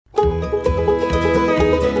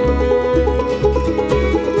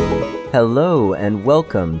Hello and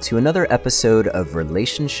welcome to another episode of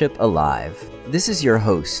Relationship Alive. This is your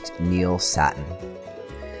host, Neil Satin.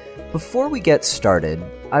 Before we get started,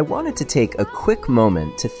 I wanted to take a quick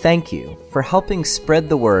moment to thank you for helping spread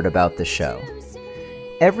the word about the show.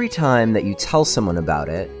 Every time that you tell someone about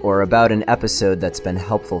it or about an episode that's been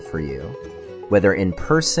helpful for you, whether in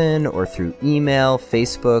person or through email,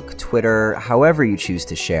 Facebook, Twitter, however you choose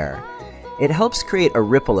to share, it helps create a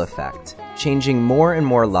ripple effect, changing more and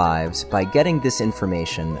more lives by getting this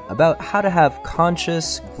information about how to have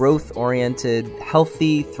conscious, growth-oriented,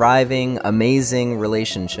 healthy, thriving, amazing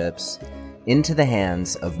relationships into the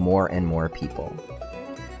hands of more and more people.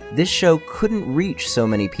 This show couldn't reach so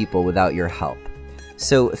many people without your help.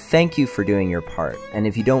 So thank you for doing your part, and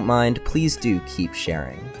if you don't mind, please do keep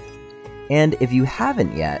sharing. And if you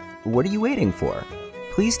haven't yet, what are you waiting for?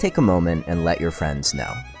 Please take a moment and let your friends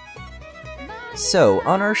know. So,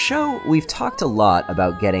 on our show, we've talked a lot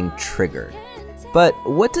about getting triggered. But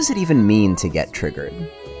what does it even mean to get triggered?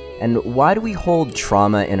 And why do we hold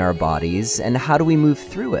trauma in our bodies, and how do we move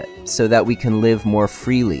through it so that we can live more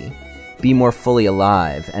freely, be more fully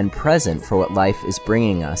alive and present for what life is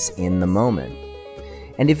bringing us in the moment?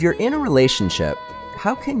 And if you're in a relationship,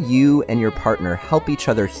 how can you and your partner help each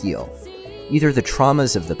other heal, either the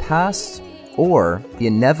traumas of the past or the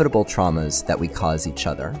inevitable traumas that we cause each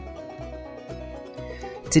other?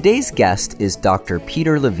 Today's guest is Dr.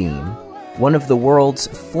 Peter Levine, one of the world's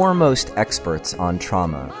foremost experts on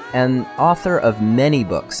trauma and author of many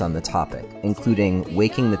books on the topic, including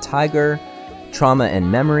Waking the Tiger, Trauma and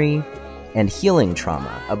Memory, and Healing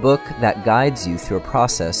Trauma, a book that guides you through a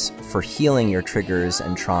process for healing your triggers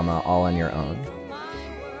and trauma all on your own.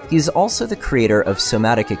 He's also the creator of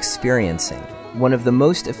Somatic Experiencing, one of the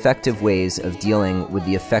most effective ways of dealing with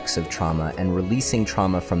the effects of trauma and releasing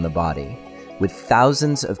trauma from the body, with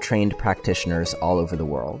thousands of trained practitioners all over the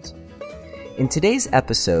world. In today's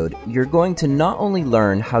episode, you're going to not only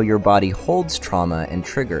learn how your body holds trauma and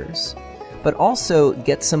triggers, but also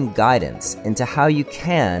get some guidance into how you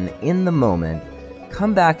can, in the moment,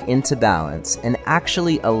 come back into balance and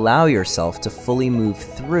actually allow yourself to fully move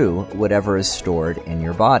through whatever is stored in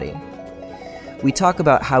your body. We talk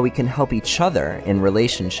about how we can help each other in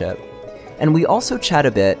relationship, and we also chat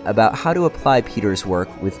a bit about how to apply Peter's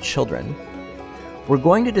work with children. We're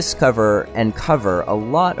going to discover and cover a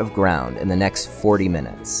lot of ground in the next 40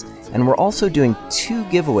 minutes, and we're also doing 2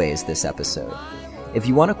 giveaways this episode. If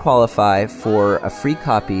you want to qualify for a free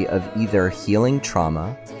copy of either Healing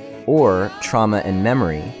Trauma or Trauma and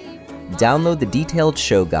Memory, download the detailed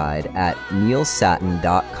show guide at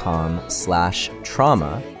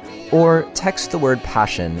neilsatin.com/trauma or text the word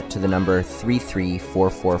passion to the number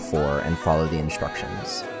 33444 and follow the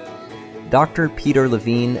instructions. Dr. Peter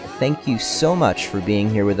Levine, thank you so much for being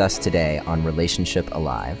here with us today on Relationship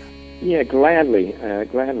Alive. Yeah, gladly. I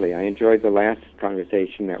enjoyed the last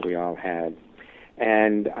conversation that we all had.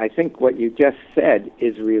 And I think what you just said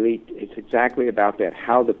is it's exactly about that,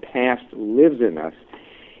 how the past lives in us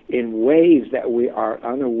in ways that we are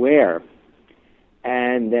unaware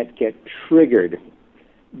and that get triggered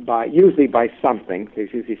usually by something.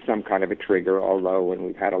 There's usually some kind of a trigger, although when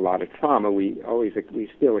we've had a lot of trauma, we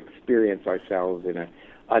still experience ourselves in an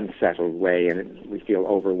unsettled way, and we feel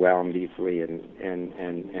overwhelmed easily and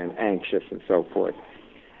anxious and so forth.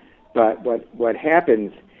 But what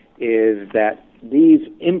happens is that these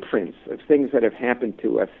imprints of things that have happened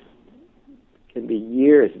to us can be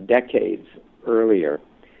years, decades earlier,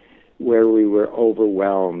 where we were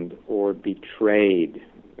overwhelmed or betrayed.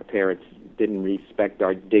 The parents didn't respect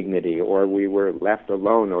our dignity, or we were left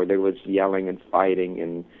alone, or there was yelling and fighting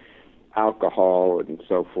and alcohol and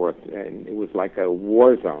so forth, and it was like a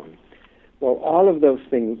war zone. Well, all of those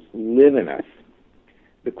things live in us.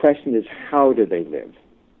 The question is, how do they live?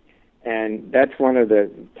 And that's one of the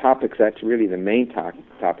topics, that's really the main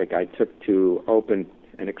topic I took to open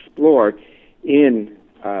and explore in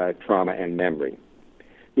Trauma and Memory.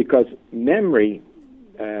 Because memory,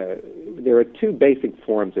 there are 2 basic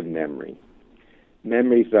forms of memory.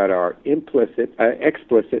 Memories that are explicit,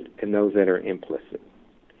 and those that are implicit.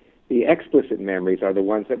 The explicit memories are the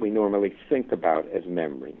ones that we normally think about as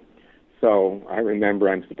memory. So I remember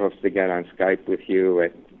I'm supposed to get on Skype with you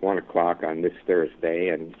at 1 o'clock on this Thursday,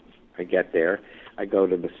 and I get there. I go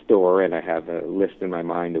to the store, and I have a list in my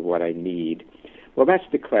mind of what I need. Well, that's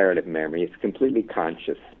declarative memory. It's completely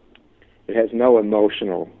conscious. It has no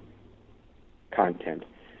emotional content.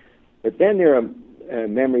 But then there are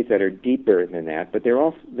memories that are deeper than that, but they're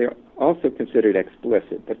also considered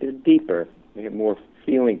explicit, but they're deeper. They have more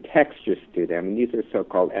feeling textures to them, and these are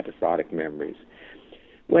so-called episodic memories.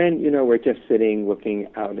 When, we're just sitting looking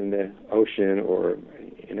out in the ocean or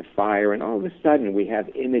in a fire, and all of a sudden we have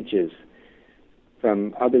images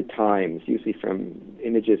from other times, usually from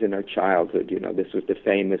images in our childhood. You know, this was the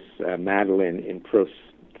famous Madeleine in Proust's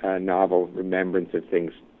novel Remembrance of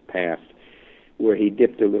Things Past, where he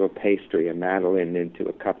dipped a little pastry, a Madeleine, into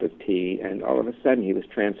a cup of tea, and all of a sudden he was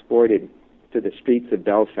transported to the streets of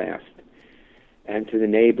Belfast and to the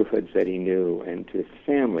neighborhoods that he knew and to his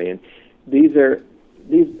family. And these are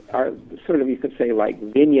sort of, you could say, like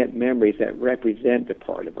vignette memories that represent a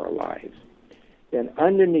part of our lives. Then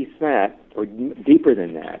underneath that, or deeper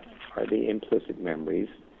than that, are the implicit memories.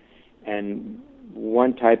 And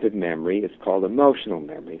one type of memory is called emotional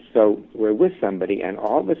memory. So we're with somebody and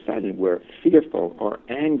all of a sudden we're fearful or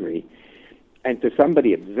angry. And to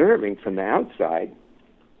somebody observing from the outside,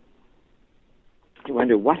 you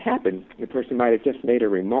wonder what happened. The person might have just made a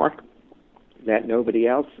remark that nobody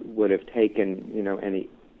else would have taken, any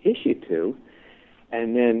issue to.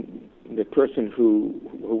 And then the person who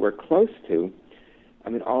we're close to,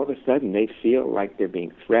 all of a sudden they feel like they're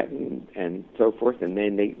being threatened and so forth, and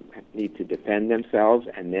then they need to defend themselves,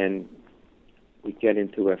 and then we get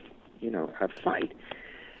into a fight.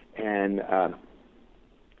 And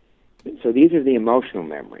so these are the emotional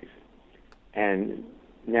memories. And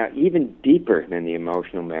now even deeper than the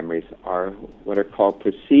emotional memories are what are called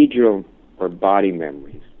procedural or body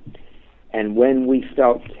memories. And when we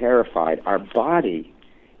felt terrified, our body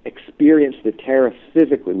experienced the terror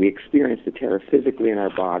physically. We experienced the terror physically in our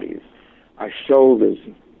bodies. Our shoulders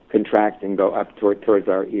contract and go up towards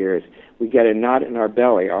our ears. We get a knot in our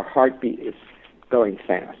belly. Our heartbeat is going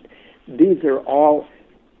fast. These are all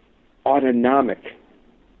automatic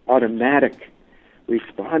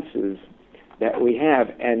responses that we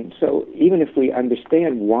have. And so even if we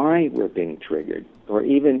understand why we're being triggered, or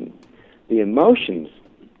even the emotions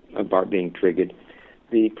about being triggered,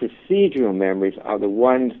 the procedural memories are the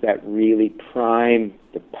ones that really prime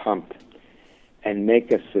the pump and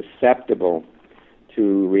make us susceptible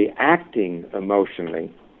to reacting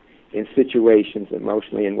emotionally in situations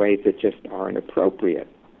emotionally in ways that just aren't appropriate.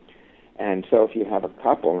 And so if you have a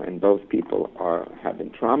couple and both people have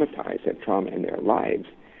been traumatized, have trauma in their lives,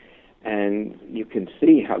 and you can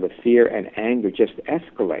see how the fear and anger just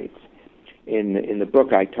escalates. In the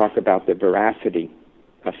book I talk about the veracity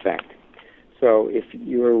effect. So if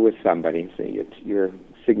you're with somebody, say it's your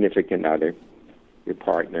significant other, your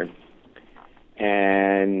partner,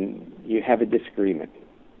 and you have a disagreement,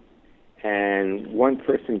 and one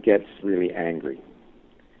person gets really angry,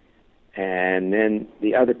 and then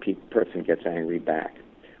the other person gets angry back.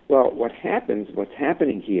 Well, what's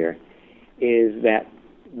happening here is that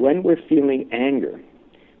when we're feeling anger,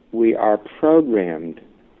 we are programmed,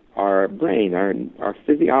 our brain, our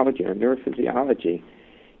physiology, our neurophysiology,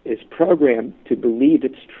 is programmed to believe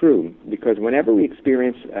it's true, because whenever we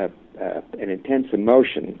experience an intense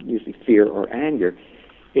emotion, usually fear or anger,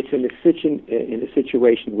 it's in a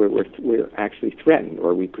situation where we're actually threatened,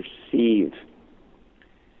 or we perceive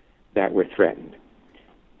that we're threatened.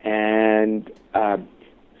 And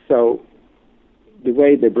so the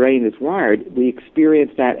way the brain is wired, we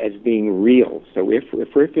experience that as being real. So if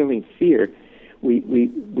we're feeling fear,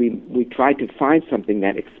 we try to find something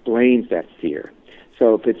that explains that fear.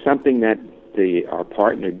 So if it's something that our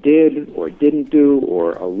partner did or didn't do,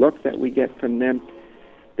 or a look that we get from them,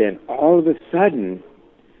 then all of a sudden,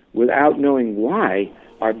 without knowing why,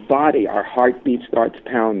 our body, our heartbeat starts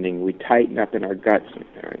pounding. We tighten up in our guts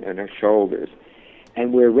and our shoulders,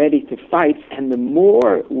 and we're ready to fight. And the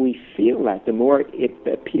more we feel that, the more it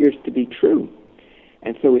appears to be true.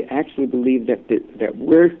 And so we actually believe that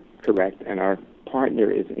we're correct and our partner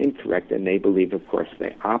is incorrect, and they believe, of course,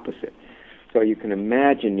 the opposite. So you can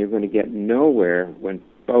imagine you're going to get nowhere when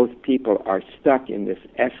both people are stuck in this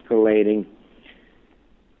escalating,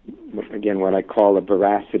 again, what I call a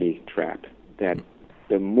veracity trap, that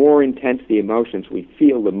the more intense the emotions we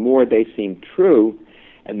feel, the more they seem true,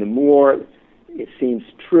 and the more it seems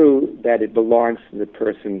true that it belongs to the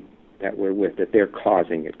person that we're with, that they're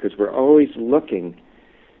causing it, because we're always looking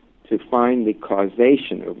to find the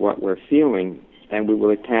causation of what we're feeling, and we will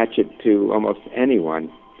attach it to almost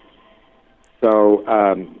anyone. So,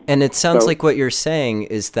 and it sounds like what you're saying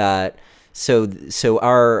is that so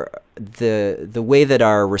the way that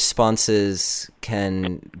our responses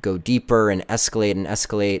can go deeper and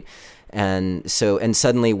escalate, and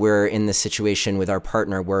suddenly we're in the situation with our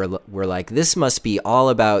partner where we're like, this must be all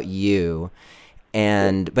about you,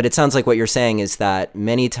 but it sounds like what you're saying is that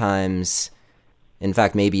many times, in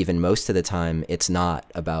fact, maybe even most of the time, it's not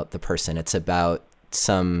about the person. It's about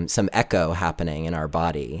some echo happening in our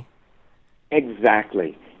body.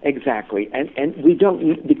 Exactly. And we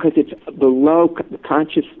don't, because it's below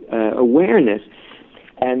conscious awareness,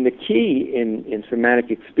 And the key in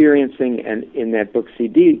somatic experiencing and in that book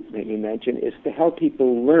CD that you mentioned is to help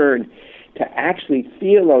people learn to actually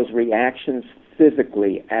feel those reactions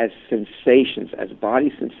physically as sensations, as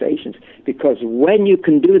body sensations, because when you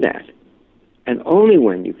can do that, and only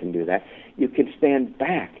when you can do that, you can stand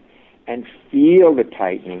back and feel the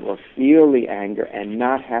tightening or feel the anger and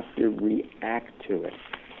not have to react to it.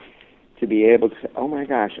 To be able to say, oh my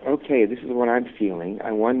gosh, okay, this is what I'm feeling.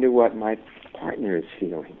 I wonder what my partner is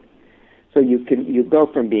feeling. So you go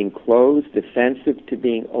from being closed, defensive, to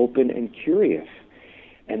being open and curious.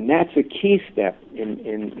 And that's a key step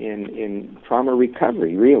in trauma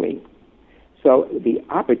recovery, really. So the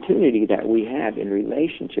opportunity that we have in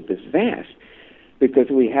relationship is vast,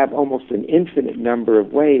 because we have almost an infinite number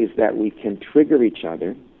of ways that we can trigger each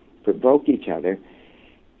other, provoke each other,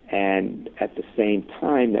 and at the same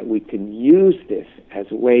time that we can use this as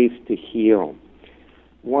ways to heal.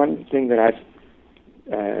 One thing that I've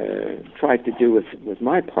tried to do with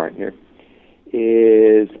my partner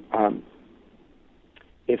is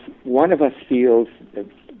if one of us feels a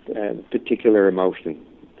particular emotion,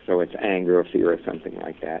 so it's anger or fear or something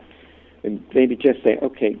like that, and maybe just say,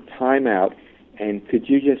 okay, time out, and could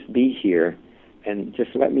you just be here and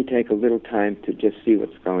just let me take a little time to just see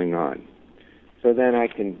what's going on. So then I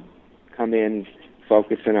can come in,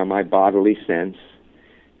 focusing on my bodily sense,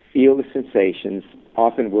 feel the sensations.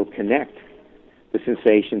 Often we'll connect the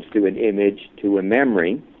sensations to an image, to a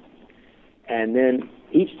memory, and then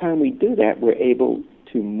each time we do that, we're able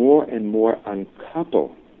to more and more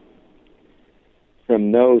uncouple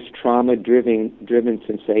from those trauma-driven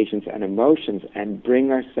sensations and emotions and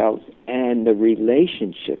bring ourselves and the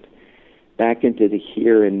relationship back into the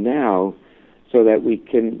here and now so that we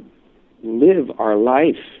can live our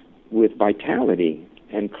life with vitality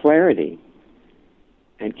and clarity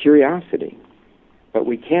and curiosity. But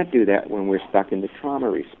we can't do that when we're stuck in the trauma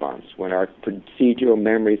response, when our procedural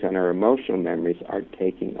memories and our emotional memories are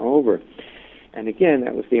taking over. And again,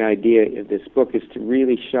 that was the idea of this book, is to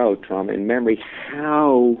really show trauma and memory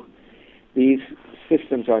how these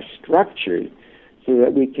systems are structured so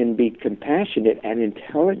that we can be compassionate and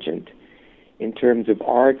intelligent in terms of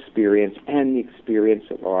our experience and the experience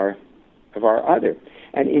of our other.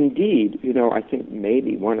 And indeed, I think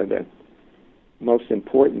maybe one of the most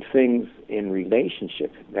important things in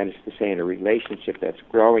relationship, that is to say in a relationship that's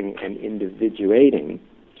growing and individuating,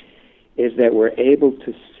 is that we're able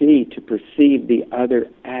to see, to perceive the other,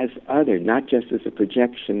 not just as a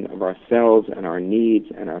projection of ourselves and our needs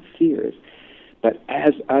and our fears, but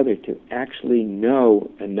as other, to actually know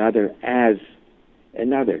another as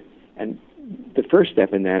another. And the first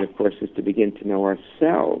step in that, of course, is to begin to know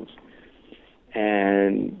ourselves.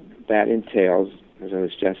 And that entails, as I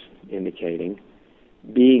was just indicating,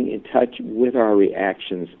 being in touch with our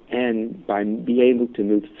reactions, and by being able to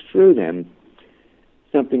move through them,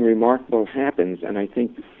 something remarkable happens. And I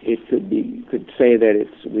think it could say that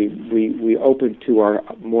we open to our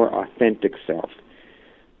more authentic self,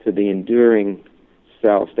 to the enduring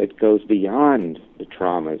self that goes beyond the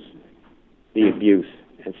traumas, the abuse,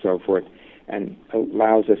 and so forth, and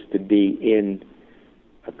allows us to be in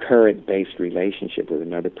a current-based relationship with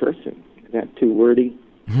another person. Is that too wordy?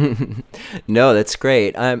 No, that's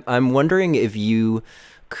great. I'm wondering if you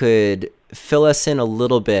could fill us in a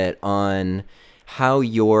little bit on how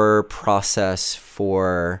your process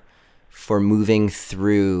for moving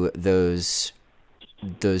through those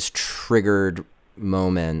triggered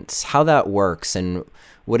moments, how that works, and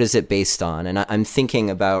what is it based on? And I'm thinking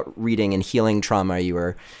about reading and healing trauma. You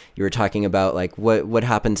were talking about like what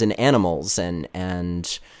happens in animals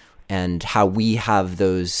and how we have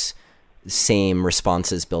those same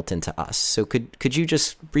responses built into us. So could you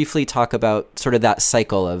just briefly talk about sort of that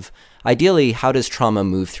cycle of, ideally, how does trauma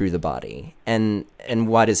move through the body, and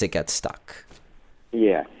why does it get stuck?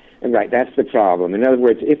 Yeah, right, that's the problem. In other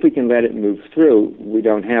words, if we can let it move through, we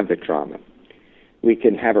don't have the trauma. We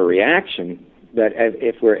can have a reaction, but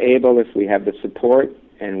if we have the support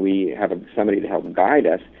and we have somebody to help guide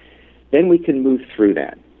us, then we can move through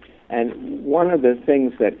that. And one of the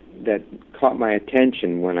things that caught my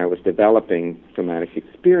attention when I was developing somatic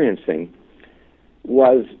experiencing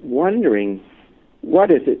was wondering,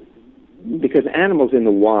 what is it? Because animals in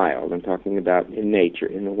the wild, I'm talking about in nature,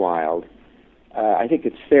 in the wild, I think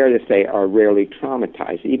it's fair to say are rarely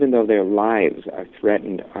traumatized, even though their lives are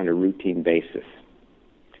threatened on a routine basis.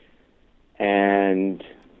 And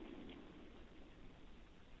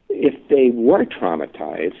if they were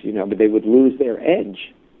traumatized, but they would lose their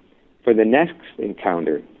edge for the next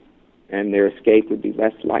encounter, and their escape would be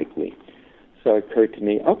less likely. So it occurred to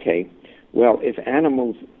me, okay, well, if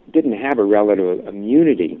animals didn't have a relative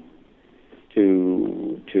immunity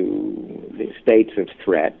to the states of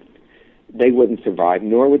threat, they wouldn't survive,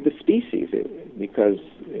 nor would the species, because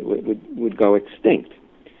it would go extinct.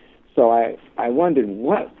 So I wondered,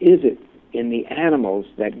 what is it in the animals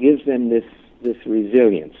that gives them this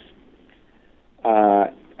resilience?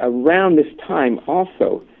 Around this time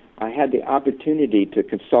also, I had the opportunity to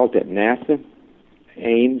consult at NASA,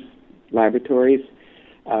 Ames laboratories,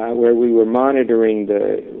 where we were monitoring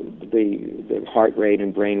the heart rate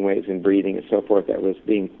and brain waves and breathing and so forth that was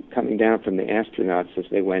coming down from the astronauts as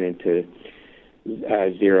they went into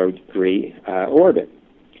 0-degree orbit.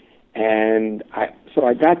 And so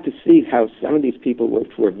I got to see how some of these people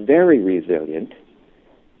were very resilient,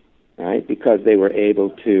 right? Because they were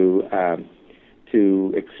able to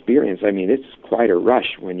experience. I mean, it's quite a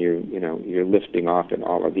rush when you're lifting off in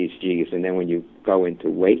all of these G's, and then when you go into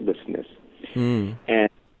weightlessness. And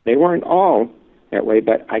they weren't all that way,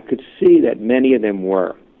 but I could see that many of them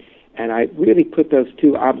were. And I really put those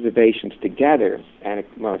two observations together, and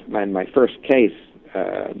my first case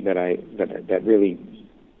that really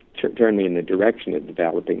turned me in the direction of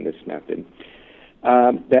developing this method,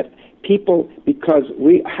 that people, because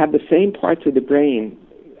we have the same parts of the brain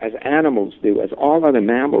as animals do, as all other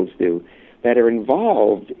mammals do, that are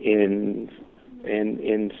involved in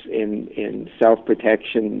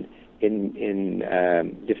self-protection, in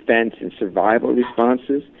defense and survival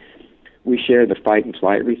responses. We share the fight and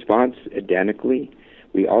flight response identically.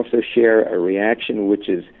 We also share a reaction which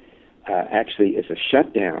is actually is a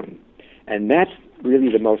shutdown. And that's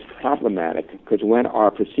really the most problematic, because when our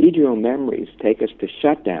procedural memories take us to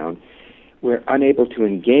shutdown, we're unable to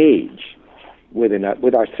engage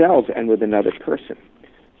with ourselves and with another person.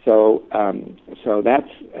 So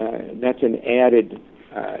that's an added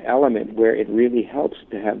element where it really helps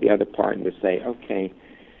to have the other partner to say, okay,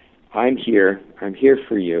 I'm here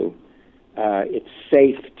for you. It's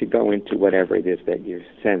safe to go into whatever it is that you're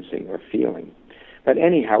sensing or feeling. But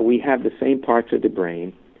anyhow, we have the same parts of the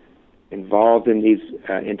brain involved in these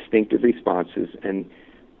instinctive responses. And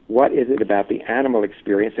what is it about the animal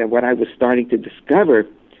experience? And what I was starting to discover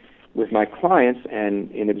with my clients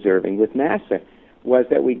and in observing with NASA was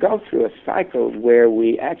that we go through a cycle where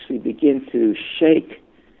we actually begin to shake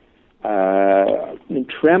and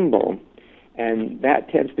tremble, and that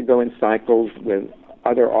tends to go in cycles with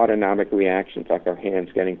other autonomic reactions, like our hands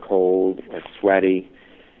getting cold or sweaty,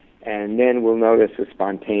 and then we'll notice a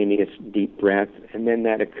spontaneous deep breath, and then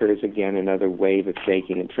that occurs again, another wave of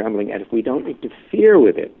shaking and trembling, and if we don't interfere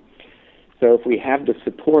with it, so if we have the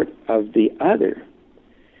support of the other,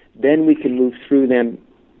 then we can move through them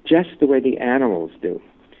just the way the animals do.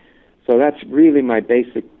 So that's really my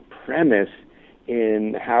basic premise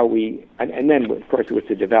in how we, and then of course it was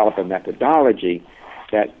to develop a methodology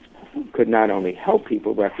that could not only help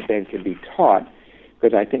people, but then could be taught,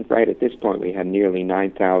 because I think right at this point we have nearly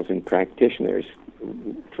 9,000 practitioners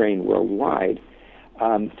trained worldwide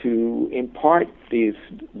to impart these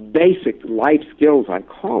basic life skills, I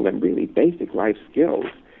call them really basic life skills,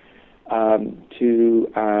 to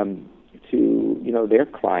their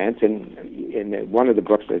clients. And in one of the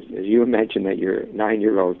books, as you mentioned, that your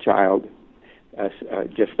 9-year-old child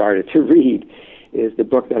just started to read, is the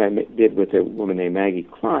book that I did with a woman named Maggie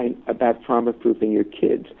Klein about trauma-proofing your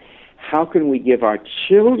kids. How can we give our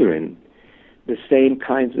children the same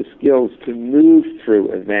kinds of skills to move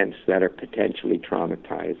through events that are potentially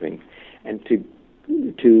traumatizing, and to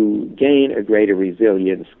gain a greater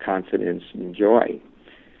resilience, confidence, and joy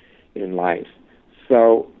in life?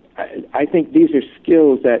 So I think these are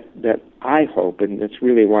skills that I hope, and that's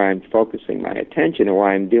really why I'm focusing my attention and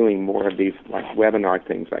why I'm doing more of these like webinar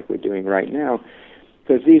things like we're doing right now,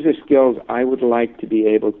 because these are skills I would like to be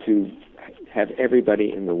able to have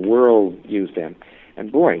everybody in the world use them.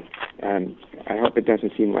 And boy, I hope it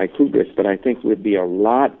doesn't seem like hubris, but I think it would be a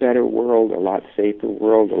lot better world, a lot safer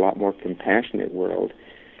world, a lot more compassionate world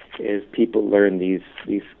if people learn these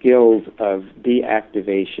skills of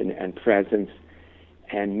deactivation and presence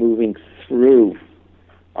and moving through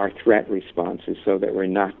our threat responses so that we're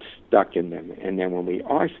not stuck in them. And then when we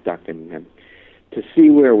are stuck in them, to see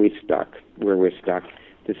where we're stuck,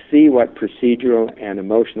 to see what procedural and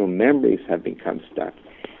emotional memories have become stuck,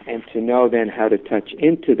 and to know then how to touch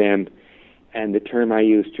into them, and the term I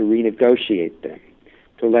use, to renegotiate them,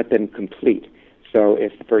 to let them complete. So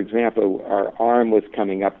if, for example, our arm was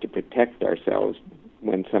coming up to protect ourselves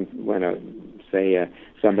when somebody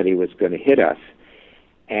was going to hit us,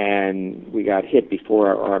 and we got hit before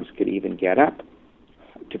our arms could even get up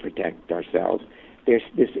to protect ourselves, there's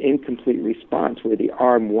this incomplete response where the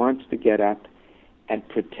arm wants to get up and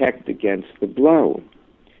protect against the blow.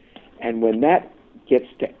 And when that gets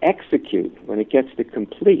to execute, when it gets to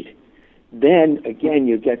complete, then again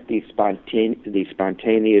you get the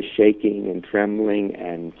spontaneous shaking and trembling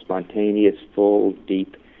and spontaneous, full,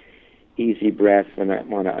 deep, easy breaths, and I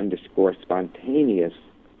want to underscore spontaneous.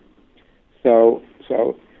 So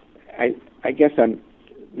I guess I'm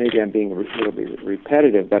being a little bit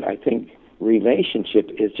repetitive, but I think relationship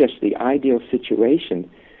is just the ideal situation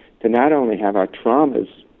to not only have our traumas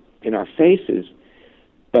in our faces,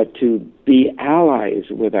 but to be allies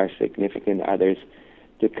with our significant others,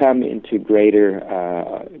 to come into greater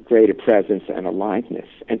presence and aliveness,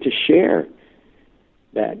 and to share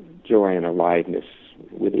that joy and aliveness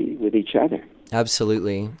with each other.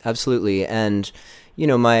 Absolutely, absolutely. And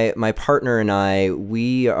my partner and I,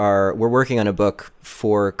 we're working on a book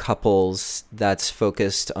for couples that's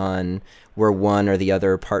focused on where one or the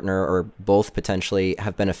other partner or both potentially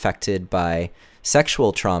have been affected by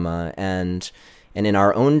sexual trauma, and in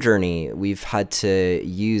our own journey, we've had to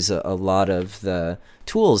use a lot of the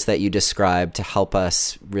tools that you described to help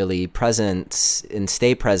us really present and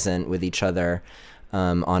stay present with each other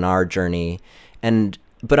on our journey.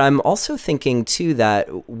 But I'm also thinking too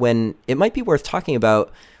that when it might be worth talking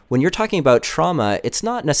about, when you're talking about trauma, it's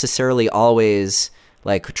not necessarily always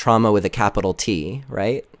like trauma with a capital T,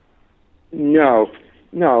 right? No,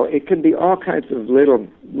 it can be all kinds of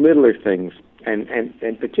littler things,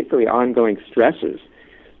 and particularly ongoing stresses.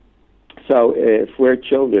 So if we're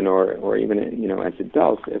children, or even as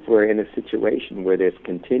adults, if we're in a situation where there's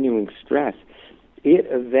continuing stress, it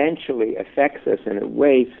eventually affects us in a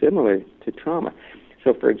way similar to trauma.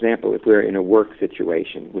 So, for example, if we're in a work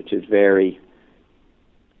situation, which is very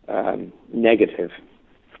negative,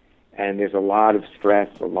 and there's a lot of stress,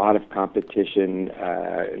 a lot of competition,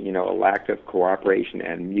 a lack of cooperation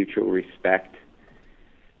and mutual respect,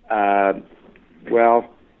 well,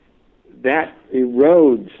 that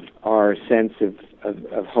erodes our sense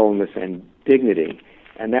of wholeness and dignity,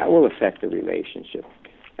 and that will affect the relationship.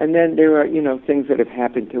 And then there are, things that have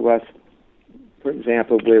happened to us, for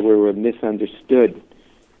example, where we were misunderstood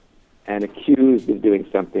and accused of doing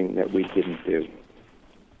something that we didn't do.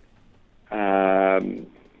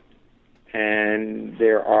 And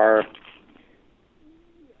there are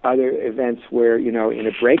other events where, in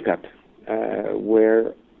a breakup,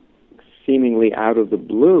 where seemingly out of the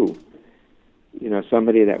blue,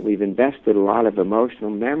 somebody that we've invested a lot of emotional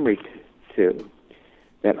memory to,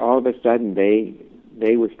 that all of a sudden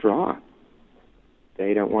they withdraw.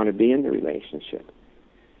 They don't want to be in the relationship.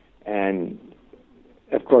 And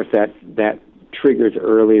of course that triggers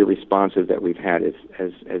earlier responses that we've had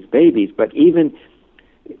as babies. But even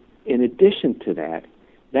in addition to that,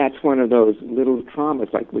 that's one of those little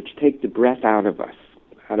traumas which take the breath out of us,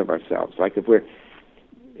 out of ourselves. Like if we're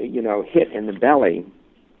hit in the belly,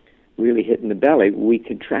 really hit in the belly, we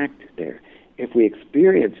contract there. If we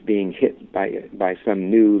experience being hit by some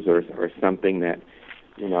news or something that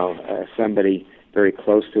somebody very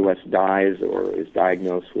close to us dies or is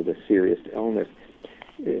diagnosed with a serious illness,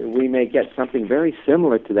 we may get something very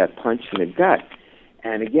similar to that punch in the gut.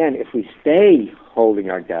 And again, if we stay holding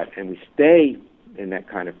our gut and we stay in that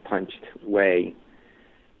kind of punched way,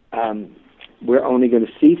 we're only going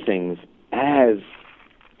to see things as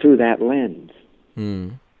through that lens.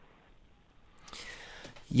 Mm.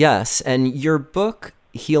 Yes, and your book,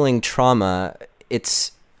 Healing Trauma,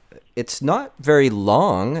 it's not very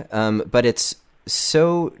long, but it's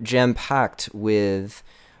so jam-packed with,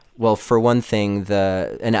 well, for one thing,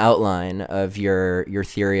 an outline of your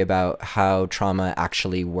theory about how trauma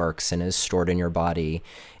actually works and is stored in your body,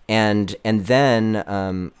 and then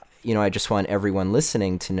I just want everyone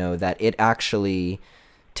listening to know that it actually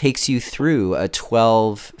takes you through a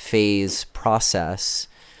 12-phase process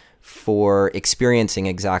for experiencing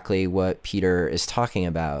exactly what Peter is talking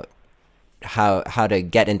about, how to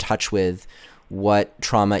get in touch with what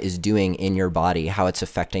trauma is doing in your body, how it's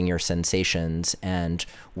affecting your sensations, and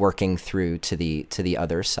working through to the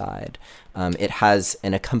other side. It has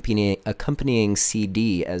an accompanying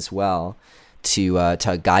CD as well to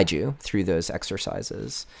guide you through those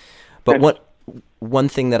exercises. But one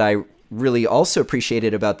thing that I really also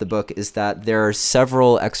appreciated about the book is that there are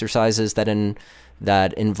several exercises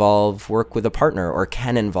that involve work with a partner or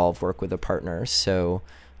can involve work with a partner. So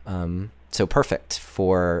perfect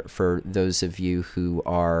for those of you who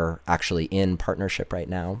are actually in partnership right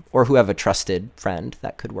now, or who have a trusted friend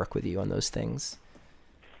that could work with you on those things.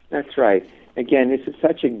 That's right. Again, this is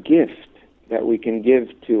such a gift that we can give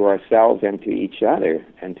to ourselves and to each other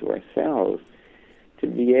and to ourselves, to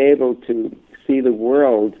be able to see the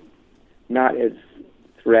world not as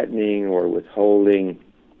threatening or withholding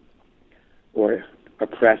or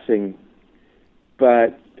oppressing,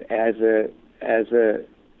 but as a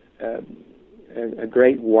a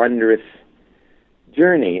great, wondrous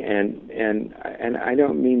journey, and I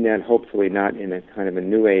don't mean that hopefully not in a kind of a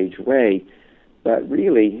New Age way, but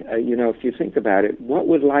really, if you think about it, what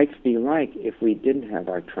would life be like if we didn't have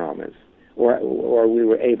our traumas, or we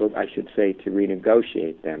were able, I should say, to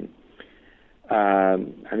renegotiate them?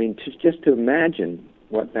 Just to imagine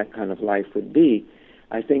what that kind of life would be,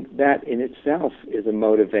 I think that in itself is a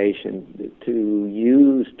motivation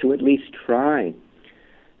to at least try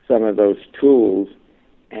some of those tools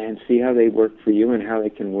and see how they work for you and how they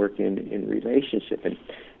can work in relationship. And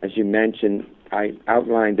as you mentioned, I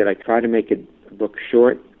outlined that I try to make a book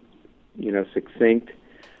short, succinct,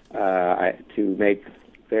 to make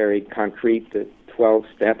very concrete the 12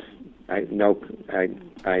 steps. I have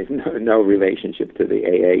no relationship to the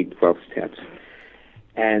AA 12 steps.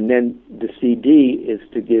 And then the CD is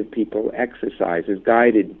to give people exercises,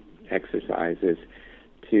 guided exercises,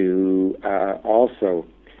 to also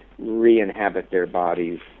re-inhabit their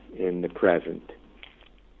bodies in the present.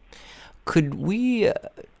 Could we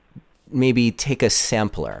maybe take a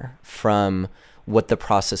sampler from what the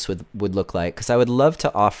process would look like? Because I would love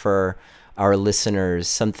to offer our listeners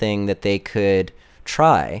something that they could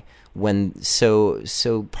try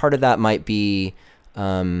so part of that might be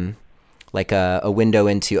like a window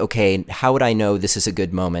into, okay, how would I know this is a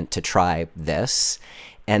good moment to try this?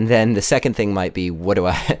 And then the second thing might be, what do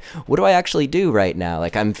I actually do right now?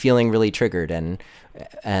 Like, I'm feeling really triggered, and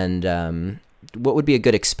what would be a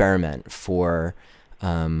good experiment for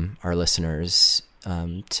our listeners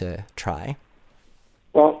to try?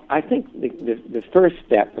 Well, I think the first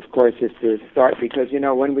step, of course, is to start, because,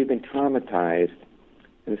 when we've been traumatized,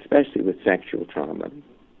 and especially with sexual trauma,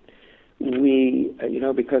 we,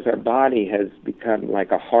 because our body has become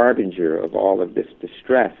like a harbinger of all of this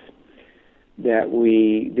distress, that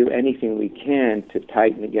we do anything we can to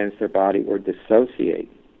tighten against our body or dissociate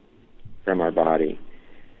from our body,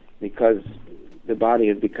 because the body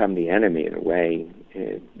has become the enemy in a way.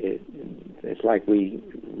 It's like we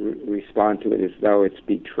respond to it as though it's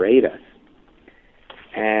betrayed us.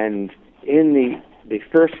 And in the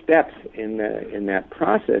first steps in that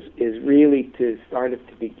process is really to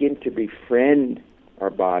begin to befriend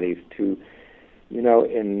our bodies.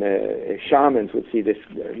 Shamans would see this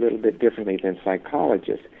a little bit differently than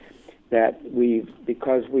psychologists, that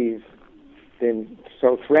because we've been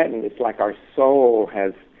so threatened, it's like our soul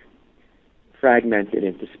has fragmented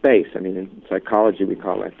into space. In psychology we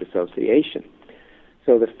call that dissociation.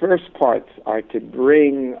 So the first parts are to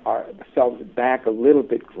bring ourselves back a little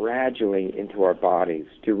bit gradually into our bodies,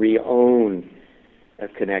 to re-own a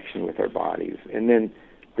connection with our bodies. And then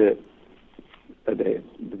the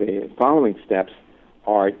following steps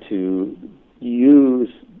are to use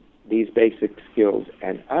these basic skills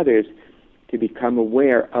and others to become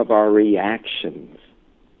aware of our reactions.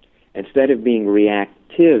 Instead of being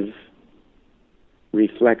reactive,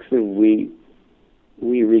 reflexive, we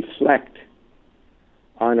reflect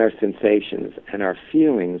on our sensations and our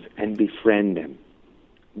feelings and befriend them,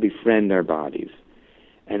 befriend our bodies.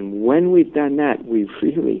 And when we've done that, we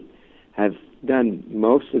really have done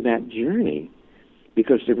most of that journey,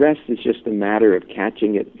 because the rest is just a matter of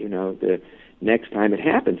catching it, the next time it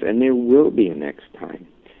happens, and there will be a next time.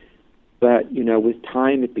 But, with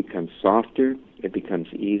time it becomes softer, it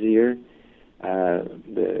becomes easier,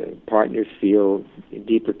 the partners feel a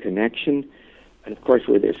deeper connection. And of course,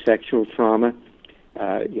 with their sexual trauma,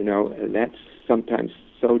 that's sometimes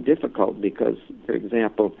so difficult because, for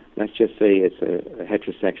example, let's just say it's a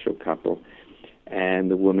heterosexual couple and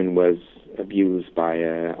the woman was abused by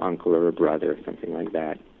an uncle or a brother or something like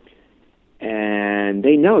that. And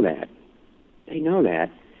they know that.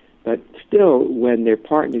 But still, when their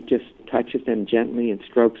partner just touches them gently and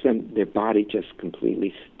strokes them, their body just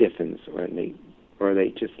completely stiffens, or they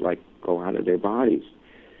just go out of their bodies.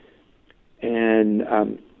 And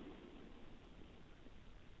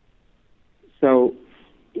so,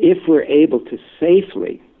 if we're able to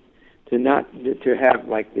safely, to have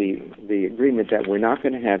the agreement that we're not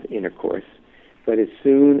going to have intercourse, but as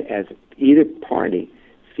soon as either party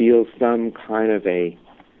feels some kind of a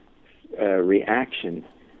reaction,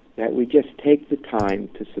 that we just take the time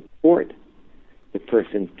to support the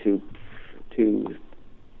person to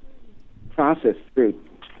process through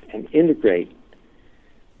and integrate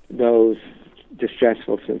those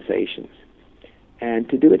distressful sensations, and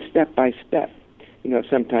to do it step by step.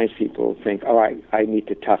 Sometimes people think, I need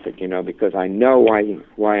to tough it, because I know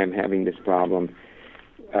why I'm having this problem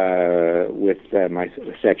with my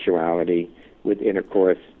sexuality, with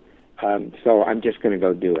intercourse, so I'm just going to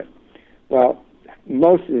go do it. Well,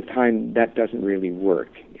 most of the time that doesn't really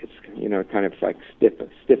work. It's kind of like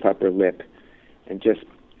stiff upper lip and just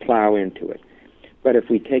plow into it. But if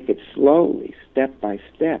we take it slowly, step by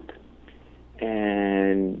step,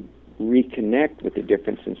 and reconnect with the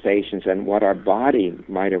different sensations and what our body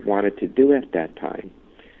might have wanted to do at that time,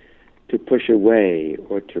 to push away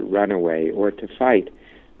or to run away or to fight.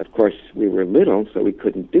 Of course, we were little, so we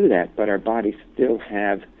couldn't do that, but our bodies still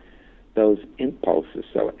have those impulses.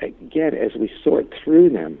 So again, as we sort through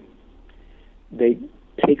them, they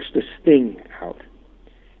takes the sting out.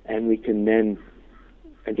 And we can then,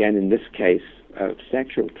 again, in this case of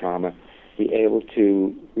sexual trauma, be able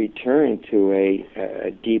to return to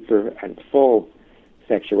a deeper and full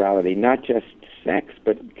sexuality, not just sex,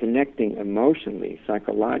 but connecting emotionally,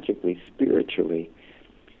 psychologically, spiritually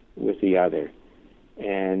with the other.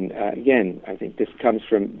 And again, I think this comes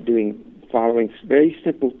from following very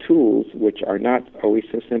simple tools, which are not always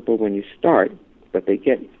so simple when you start, but they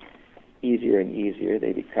get easier and easier.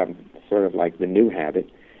 They become sort of like the new habit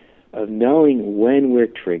of knowing when we're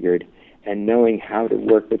triggered and knowing how to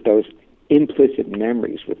work with those implicit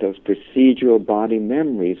memories, with those procedural body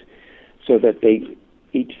memories, so that they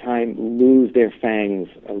each time lose their fangs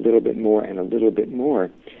a little bit more and a little bit more.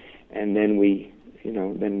 And then we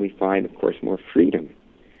find, of course, more freedom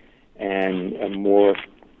and a more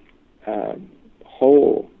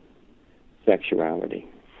whole sexuality,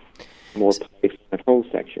 more place and whole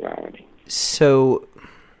sexuality. So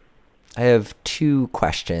I have two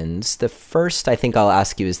questions. The first I think I'll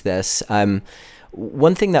ask you is this.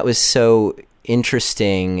 One thing that was so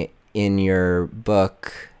interesting in your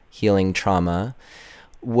book, Healing Trauma,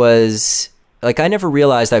 was, like, I never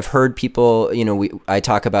realized, I've heard people, I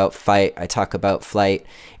talk about fight, I talk about flight,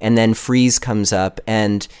 and then freeze comes up,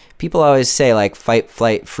 and people always say, like, fight,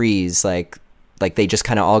 flight, freeze, like they just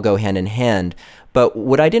kind of all go hand in hand. But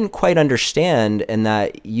what I didn't quite understand, and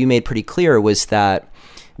that you made pretty clear, was that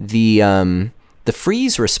the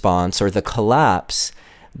freeze response, or the collapse,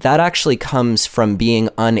 that actually comes from being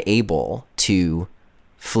unable to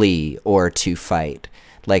flee or to fight.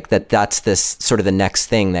 Like that's this sort of the next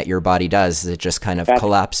thing that your body does, is it just kind of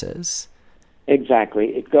collapses.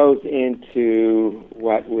 Exactly. It goes into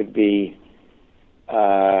what would be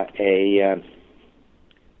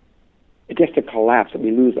just a collapse.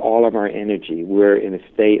 We lose all of our energy. We're in a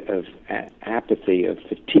state of apathy, of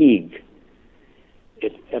fatigue.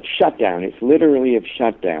 It's of shutdown. It's literally of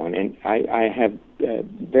shutdown. And I have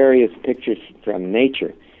various pictures from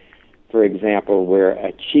nature, for example, where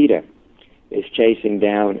a cheetah is chasing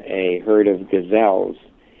down a herd of gazelles,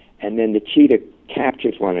 and then the cheetah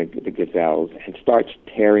captures one of the gazelles and starts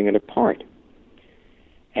tearing it apart.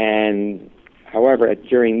 And however,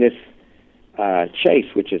 during this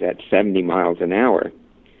chase, which is at 70 miles an hour,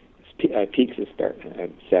 peaks at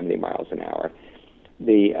 70 miles an hour,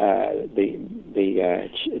 the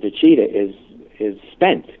cheetah is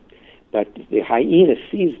spent, but the hyena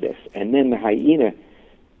sees this, and then the hyena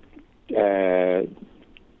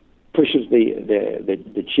pushes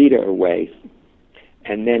the cheetah away,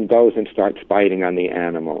 and then goes and starts biting on the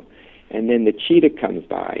animal. And then the cheetah comes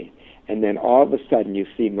by, and then all of a sudden you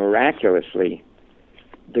see, miraculously,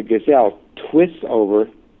 the gazelle twists over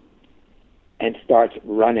and starts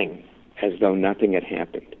running as though nothing had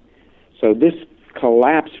happened. So this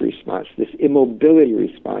collapse response, this immobility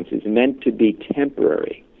response, is meant to be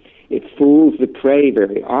temporary. It fools the prey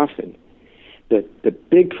very often. The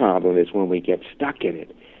big problem is when we get stuck in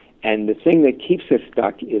it. And the thing that keeps us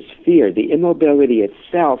stuck is fear. The immobility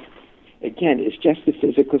itself, again, is just a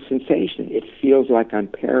physical sensation. It feels like I'm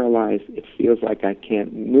paralyzed. It feels like I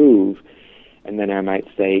can't move. And then I might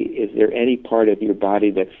say, is there any part of your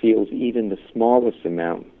body that feels even the smallest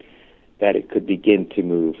amount that it could begin to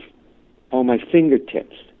move? Oh, my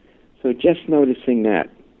fingertips. So just noticing that,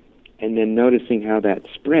 and then noticing how that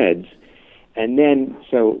spreads. And then,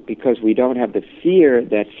 so because we don't have the fear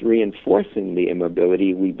that's reinforcing the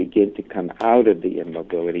immobility, we begin to come out of the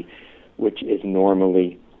immobility, which is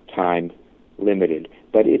normally time limited.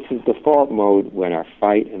 But it's a default mode when our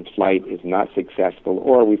fight and flight is not successful,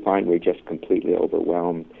 or we find we're just completely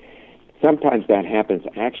overwhelmed. Sometimes that happens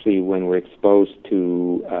actually when we're exposed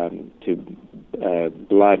to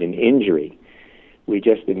blood and injury. We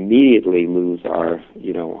just immediately lose our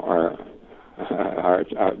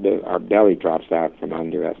belly drops out from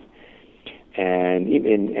under us. And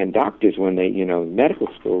even doctors, when they, medical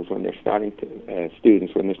schools, when they're starting to,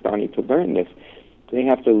 students, when they're starting to learn this, they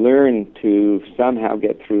have to learn to somehow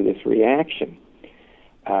get through this reaction.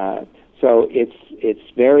 So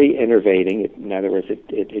it's very enervating. In other words,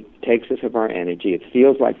 it takes us of our energy. It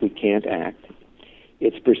feels like we can't act.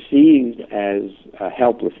 It's perceived as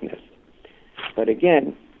helplessness. But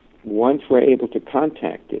again, once we're able to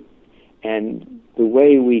contact it, and the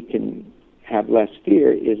way we can have less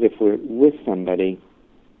fear is if we're with somebody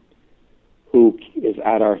who is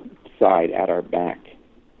at our side, at our back,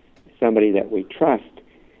 somebody that we trust.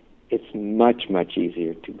 It's much, much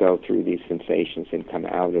easier to go through these sensations and come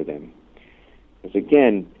out of them. Because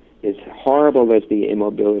again, as horrible as the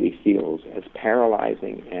immobility feels, as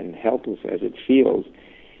paralyzing and helpless as it feels,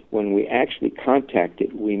 when we actually contact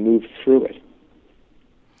it, we move through it.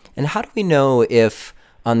 And how do we know if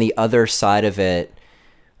on the other side of it,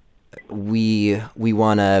 we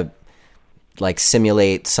want to like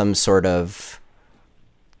simulate some sort of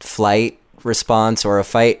flight response or a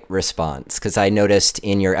fight response? Because I noticed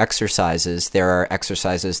in your exercises, there are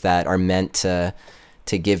exercises that are meant to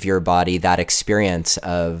give your body that experience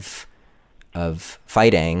of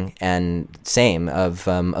fighting and same of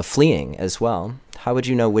fleeing as well. How would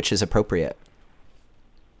you know which is appropriate?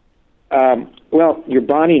 Well, your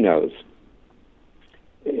body knows.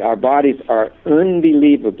 Our bodies are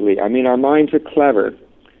unbelievably, I mean, our minds are clever,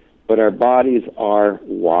 but our bodies are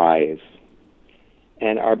wise.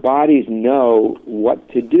 And our bodies know what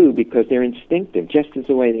to do because they're instinctive, just as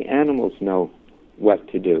the way the animals know what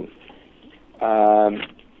to do.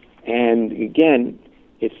 And again,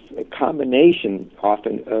 it's a combination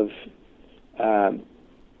often of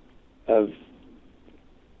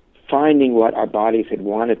finding what our bodies had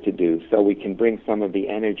wanted to do so we can bring some of the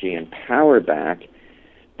energy and power back,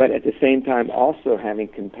 but at the same time also having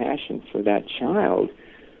compassion for that child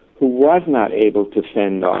who was not able to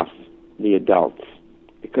fend off the adults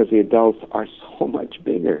because the adults are so much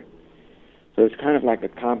bigger. So it's kind of like a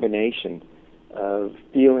combination of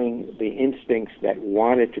feeling the instincts that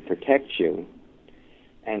wanted to protect you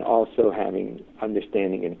and also having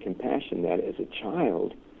understanding and compassion that as a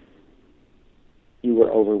child you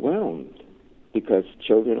were overwhelmed because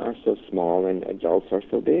children are so small and adults are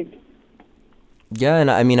so big. Yeah,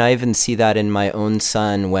 and I mean, I even see that in my own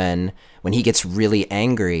son when he gets really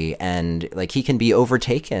angry and like he can be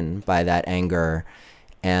overtaken by that anger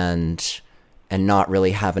and not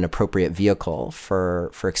really have an appropriate vehicle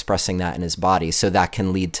for expressing that in his body. So that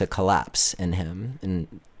can lead to collapse in him.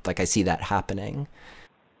 And like I see that happening.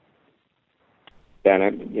 And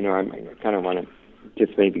I kind of want to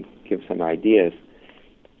just maybe give some ideas.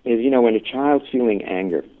 Is, when a child's feeling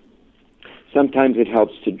anger, sometimes it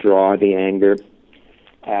helps to draw the anger.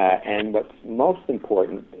 And what's most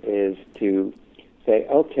important is to say,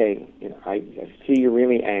 okay, I see you're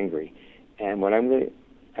really angry. And what I'm going to,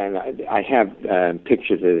 and I have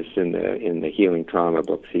pictures of this in the Healing Trauma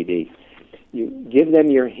book CD. You give them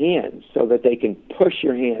your hands so that they can push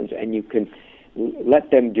your hands and you can let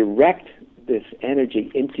them direct this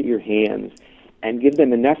energy into your hands and give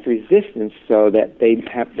them enough resistance so that they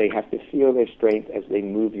have to feel their strength as they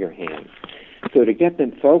move your hands. So to get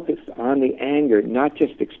them focused on the anger, not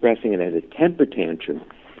just expressing it as a temper tantrum,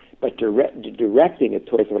 but directing it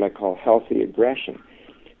towards what I call healthy aggression.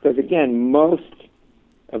 Because again, most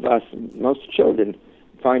children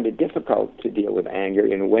find it difficult to deal with anger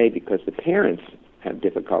in a way because the parents have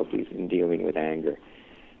difficulties in dealing with anger.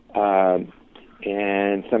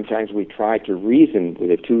 And sometimes we try to reason with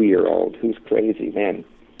a 2-year-old who's crazy then,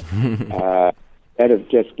 instead of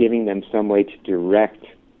just giving them some way to direct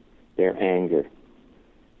their anger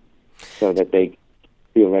so that they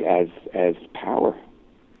feel it as power.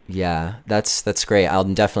 Yeah, that's great.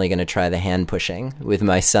 I'm definitely going to try the hand pushing with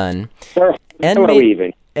my son.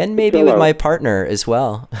 And maybe with my partner as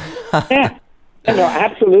well. Yeah, no,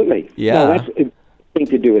 absolutely. Yeah. No, that's a thing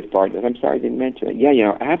to do with partners. I'm sorry I didn't mention it.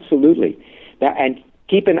 Yeah, absolutely. And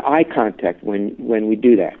keep an eye contact when we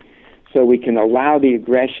do that, so we can allow the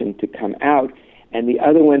aggression to come out and the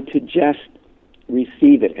other one to just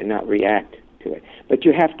receive it and not react to it. But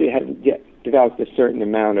you have to develop a certain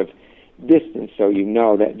amount of distance so you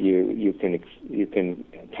know that you can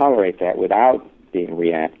tolerate that without being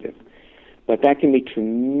reactive. But that can be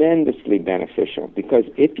tremendously beneficial because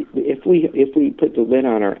if we put the lid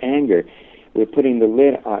on our anger, we're putting the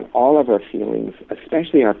lid on all of our feelings,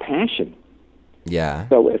 especially our passion. Yeah.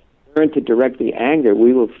 So if we learn to direct the anger,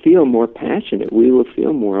 we will feel more passionate. We will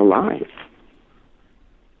feel more alive.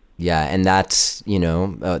 Yeah, and that's,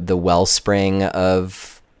 the wellspring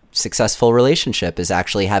of successful relationship is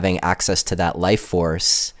actually having access to that life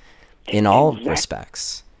force in all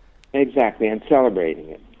respects. Exactly, and celebrating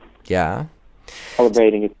it. Yeah.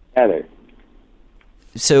 Celebrating it together.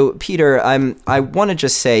 So, Peter, I want to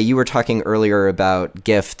just say, you were talking earlier about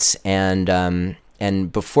gifts, and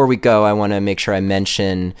before we go, I want to make sure I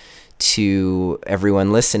mention to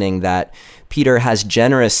everyone listening that Peter has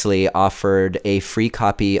generously offered a free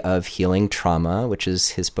copy of Healing Trauma, which is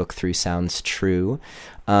his book, Through Sounds True.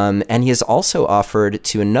 And he has also offered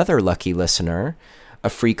to another lucky listener a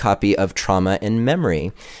free copy of Trauma and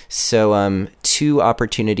Memory. So 2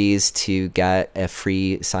 opportunities to get a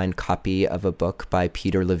free signed copy of a book by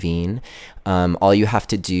Peter Levine. All you have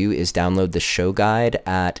to do is download the show guide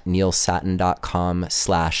at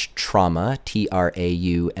neilsattin.com/trauma,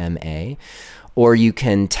 TRAUMA, or you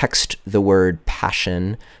can text the word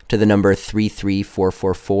passion to the number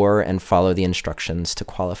 33444 and follow the instructions to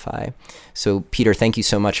qualify. So Peter, thank you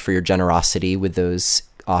so much for your generosity with those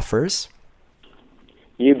offers.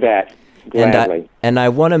 You bet. Gladly. And I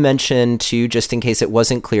want to mention, too, just in case it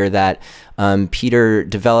wasn't clear, that Peter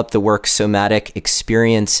developed the work Somatic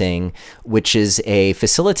Experiencing, which is a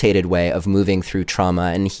facilitated way of moving through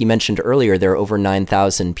trauma. And he mentioned earlier there are over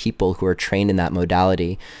 9,000 people who are trained in that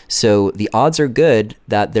modality. So the odds are good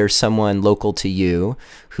that there's someone local to you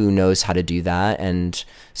who knows how to do that. And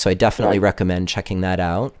so I definitely recommend checking that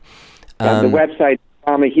out. The website,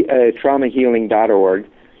 traumahealing.org.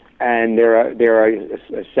 And there are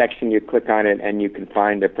a section, you click on it, and you can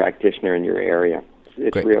find a practitioner in your area.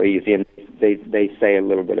 It's Great. really easy. And they say a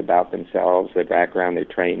little bit about themselves, their background, their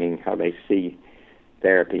training, how they see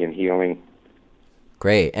therapy and healing.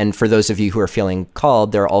 Great. And for those of you who are feeling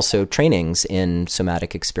called, there are also trainings in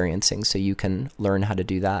somatic experiencing, so you can learn how to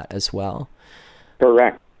do that as well.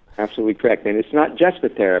 Correct. Absolutely correct. And it's not just for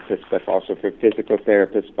therapists, but also for physical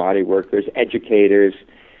therapists, body workers, educators,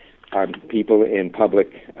 people in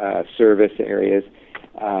public service areas,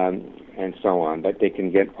 and so on. But they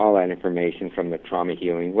can get all that information from the Trauma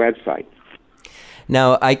Healing website.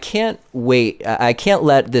 Now, I can't wait. I can't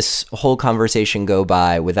let this whole conversation go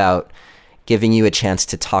by without giving you a chance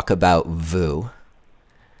to talk about VU.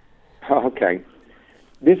 Okay.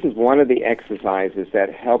 This is one of the exercises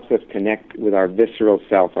that helps us connect with our visceral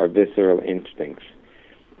self, our visceral instincts.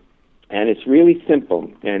 And it's really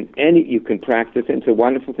simple, and you can practice. It's a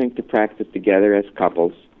wonderful thing to practice together as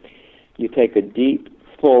couples. You take a deep,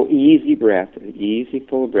 full, easy breath,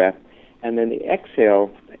 full breath, and then the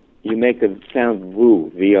exhale, you make a sound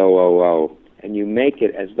woo, V-O-O-O, and you make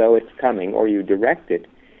it as though it's coming, or you direct it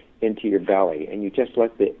into your belly, and you just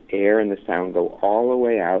let the air and the sound go all the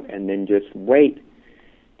way out, and then just wait.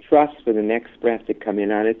 Trust for the next breath to come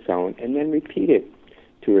in on its own, and then repeat it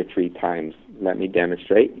 2 or 3 times. Let me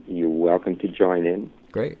demonstrate. You're welcome to join in.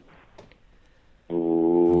 Great.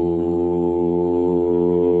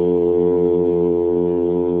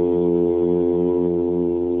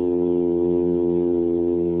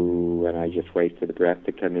 Ooh. And I just wait for the breath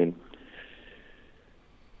to come in.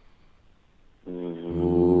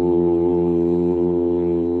 Ooh.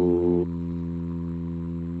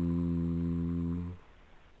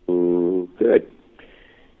 Good.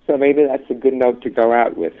 So maybe that's a good note to go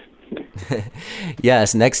out with.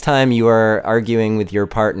 Yes, next time you are arguing with your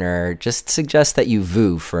partner, just suggest that you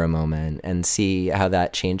VU for a moment and see how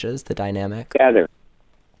that changes the dynamic. Together.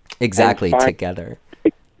 Exactly, together.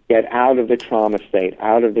 Get out of the trauma state,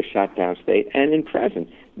 out of the shutdown state, and in present.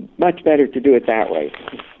 Much better to do it that way.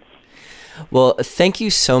 Well, thank you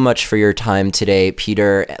so much for your time today,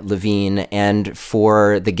 Peter Levine, and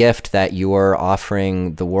for the gift that you're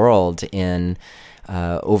offering the world in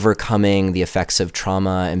overcoming the effects of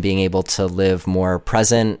trauma and being able to live more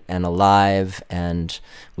present and alive, and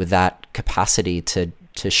with that capacity to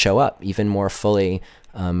show up even more fully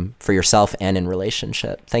for yourself and in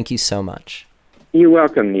relationship. Thank you so much. You're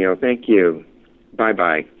welcome, Neil. Thank you.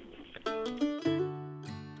 Bye-bye.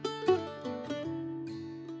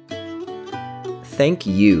 Thank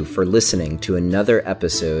you for listening to another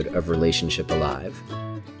episode of Relationship Alive.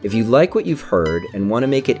 If you like what you've heard and want to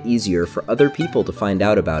make it easier for other people to find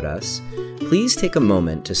out about us, please take a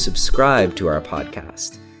moment to subscribe to our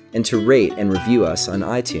podcast and to rate and review us on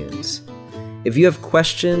iTunes. If you have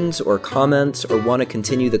questions or comments or want to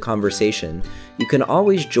continue the conversation, you can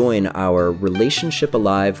always join our Relationship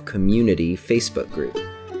Alive community Facebook group.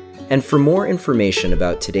 And for more information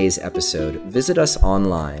about today's episode, visit us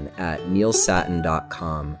online at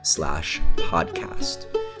neilsattin.com/podcast.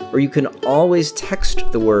 Or you can always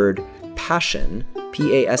text the word PASSION,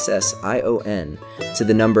 PASSION, to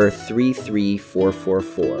the number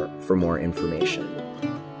 33444 for more information.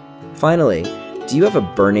 Finally, do you have a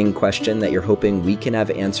burning question that you're hoping we can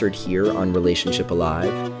have answered here on Relationship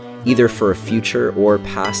Alive, either for a future or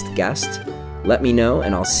past guest? Let me know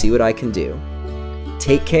and I'll see what I can do.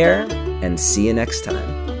 Take care and see you next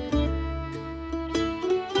time.